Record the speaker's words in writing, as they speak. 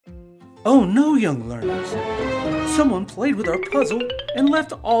Oh no, young learners! Someone played with our puzzle and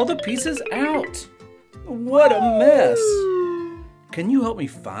left all the pieces out! What a mess! Can you help me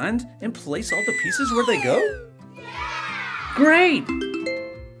find and place all the pieces where they go? Yeah! Great!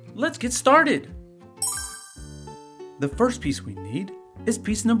 Let's get started! The first piece we need is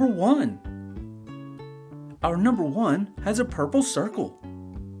piece number 1. Our number 1 has a purple circle.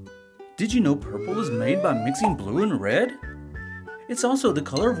 Did you know purple is made by mixing blue and red? It's also the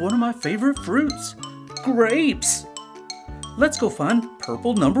color of one of my favorite fruits, grapes. Let's go find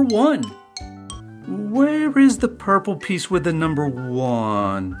purple number 1. Where is the purple piece with the number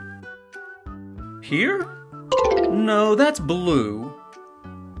 1? Here? No, that's blue.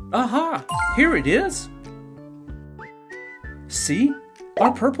 Aha, here it is. See,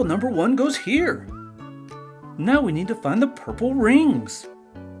 our purple number 1 goes here. Now we need to find the purple rings.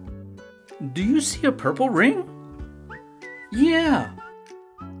 Do you see a purple ring? Yeah,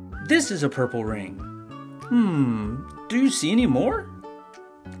 this is a purple ring. Do you see any more?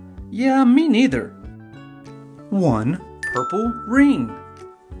 Yeah, me neither. 1 purple ring.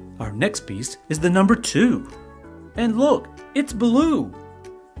 Our next piece is the number 2. And look, it's blue.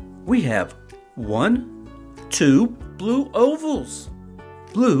 We have 1, 2 blue ovals.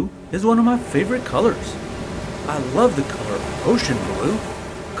 Blue is one of my favorite colors. I love the color ocean blue.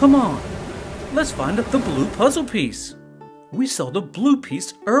 Come on, let's find the blue puzzle piece. We saw the blue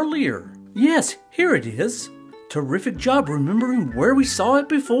piece earlier. Yes, here it is. Terrific job remembering where we saw it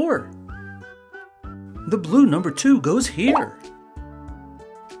before. The blue number 2 goes here.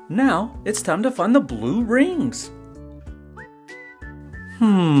 Now it's time to find the blue rings.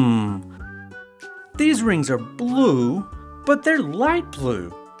 These rings are blue, but they're light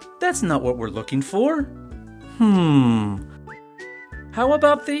blue. That's not what we're looking for. How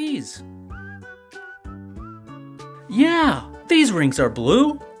about these? Yeah, these rings are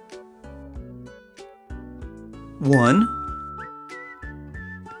blue. 1,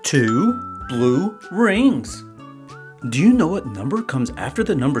 2 blue rings. Do you know what number comes after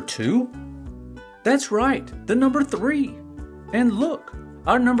the number 2? That's right, the number 3. And look,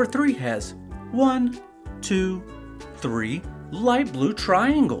 our number 3 has 1, 2, 3 light blue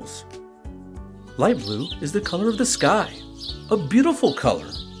triangles. Light blue is the color of the sky, a beautiful color.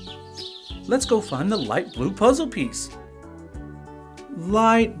 Let's go find the light blue puzzle piece.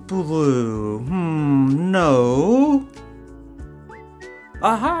 Light blue, no.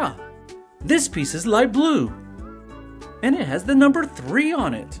 Aha! This piece is light blue, and it has the number 3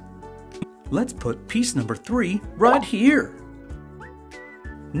 on it. Let's put piece number 3 right here.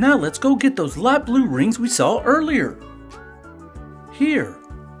 Now let's go get those light blue rings we saw earlier. Here,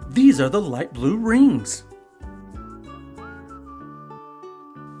 these are the light blue rings.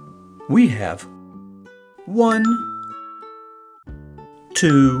 We have 1,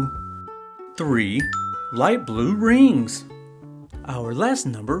 2, 3 light blue rings. Our last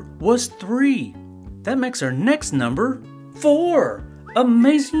number was 3. That makes our next number 4.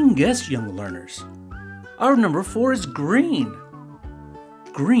 Amazing guess, young learners. Our number 4 is green.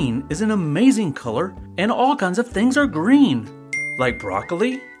 Green is an amazing color, and all kinds of things are green, like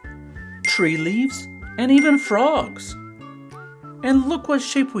broccoli, tree leaves, and even frogs. And look what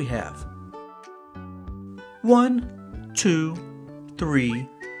shape we have. 1, 2, 3,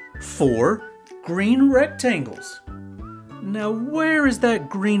 4 green rectangles. Now where is that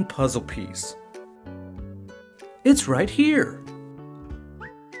green puzzle piece? It's right here.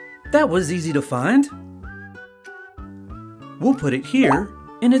 That was easy to find. We'll put it here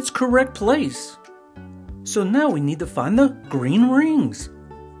in its correct place. So now we need to find the green rings.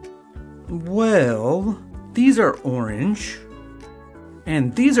 Well, these are orange,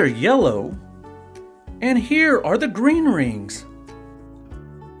 and these are yellow, and here are the green rings.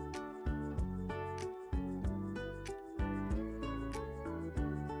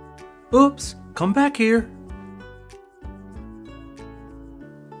 Oops, come back here.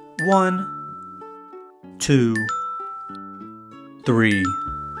 1, 2, 3,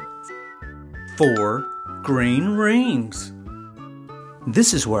 4 green rings.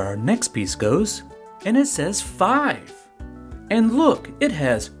 This is where our next piece goes, and it says 5. And look, it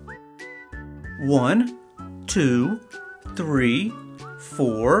has 1, 2, 3,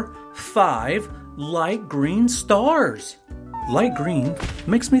 4, 5 light green stars. Light green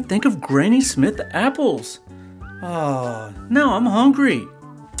makes me think of Granny Smith apples. Now I'm hungry.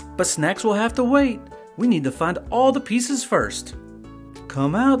 But snacks will have to wait. We need to find all the pieces first.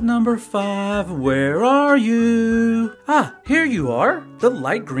 Come out, number 5. Where are you? Here you are, the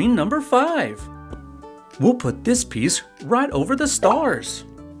light green number 5. We'll put this piece right over the stars.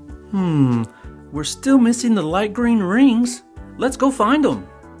 We're still missing the light green rings. Let's go find them.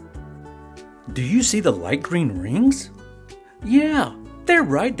 Do you see the light green rings? Yeah, they're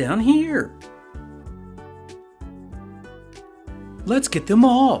right down here. Let's get them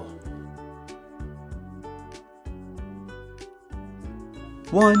all.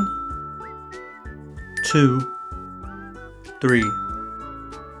 1, 2, 3,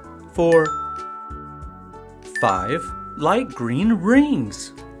 4, 5 light green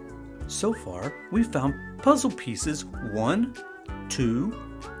rings. So far, we found puzzle pieces 1, 2,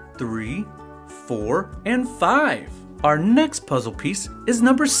 3, 4, and 5. Our next puzzle piece is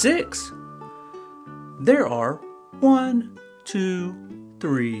number 6. There are 1, 2,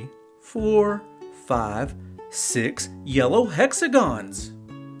 3, 4, 5, 6 yellow hexagons.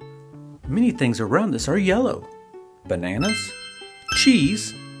 Many things around us are yellow. Bananas,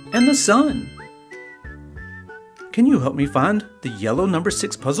 cheese, and the sun. Can you help me find the yellow number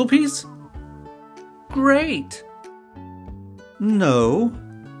 6 puzzle piece? Great! No,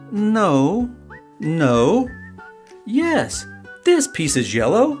 no, no. Yes, this piece is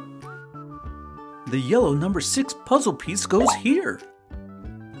yellow. The yellow number 6 puzzle piece goes here.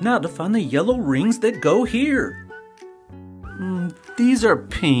 Now to find the yellow rings that go here. These are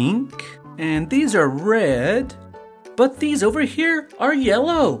pink, and these are red, but these over here are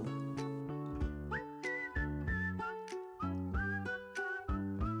yellow.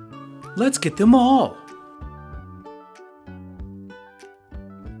 Let's get them all.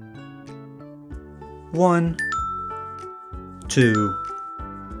 1, 2,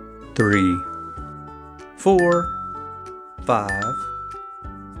 3, 4, 5,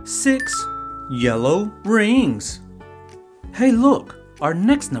 6 yellow rings. Hey, look, our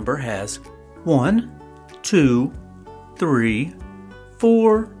next number has 1, 2, 3,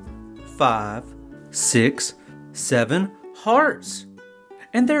 4, 5, 6, 7 hearts.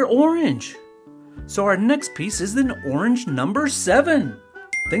 And they're orange. So our next piece is an orange number 7.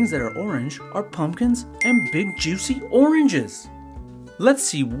 Things that are orange are pumpkins and big juicy oranges. Let's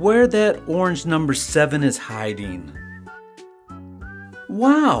see where that orange number 7 is hiding.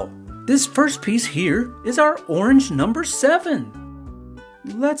 Wow, this first piece here is our orange number 7.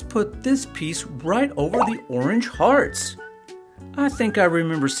 Let's put this piece right over the orange hearts. I think I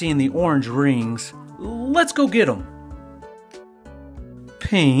remember seeing the orange rings. Let's go get them.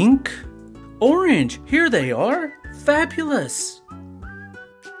 Pink, orange, here they are. Fabulous.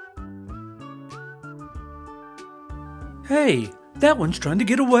 Hey, that one's trying to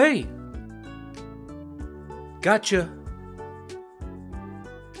get away. Gotcha.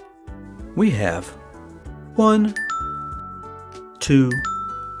 We have 1, 2,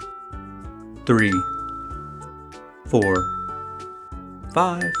 3, 4,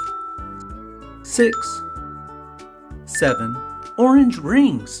 5, 6, 7 orange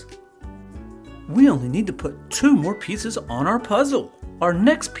rings. We only need to put 2 more pieces on our puzzle. Our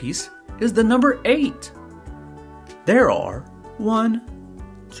next piece is the number 8. There are 1,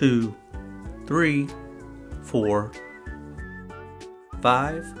 2, 3, 4,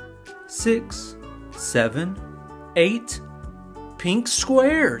 5, 6, 7, 8 pink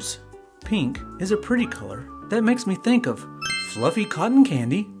squares. Pink is a pretty color that makes me think of fluffy cotton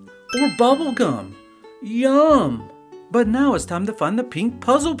candy or bubble gum. Yum! But now it's time to find the pink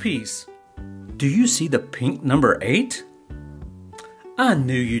puzzle piece. Do you see the pink number 8? I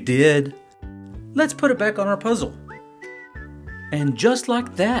knew you did. Let's put it back on our puzzle. And just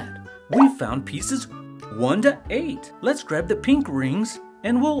like that, we found pieces 1 to 8. Let's grab the pink rings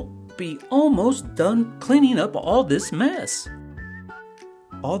and we'll be almost done cleaning up all this mess.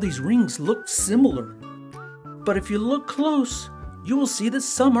 All these rings look similar, but if you look close, you will see that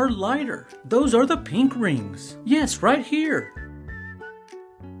some are lighter. Those are the pink rings. Yes, right here.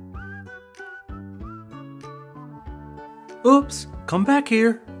 Oops, come back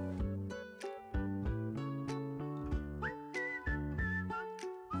here.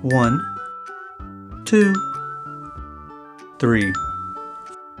 One, 2, 3,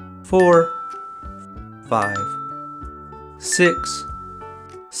 4, 5, 6,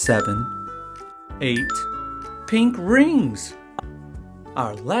 7, 8 pink rings.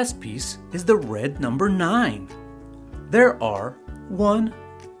 Our last piece is the red number 9. There are 1,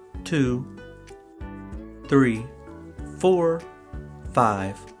 2, 3, 4,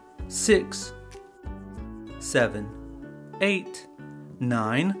 5, 6, 7, 8,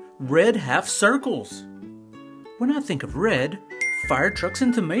 9 red half circles. When I think of red, fire trucks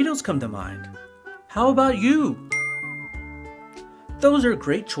and tomatoes come to mind. How about you? Those are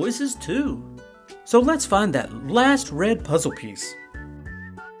great choices too. So let's find that last red puzzle piece.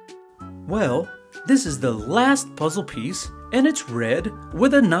 Well, this is the last puzzle piece and it's red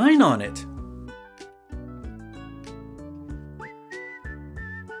with a 9 on it.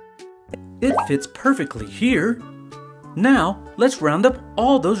 It fits perfectly here. Now, let's round up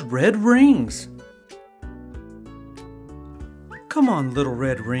all those red rings. Come on, little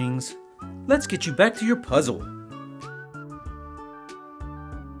red rings. Let's get you back to your puzzle.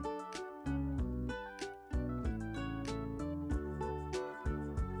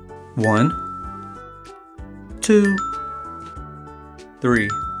 One, 2, 3,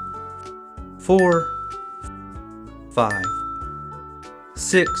 4, 5,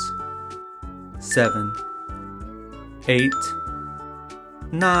 6, 7, 8,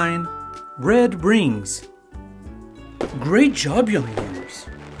 9 red rings. Great job, young learners.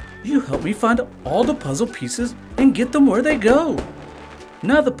 You helped me find all the puzzle pieces and get them where they go.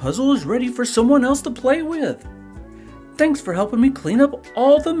 Now the puzzle is ready for someone else to play with. Thanks for helping me clean up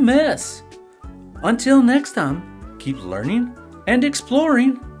all the mess. Until next time, keep learning and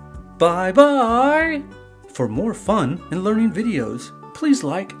exploring. Bye-bye. For more fun and learning videos, please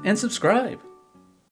like and subscribe.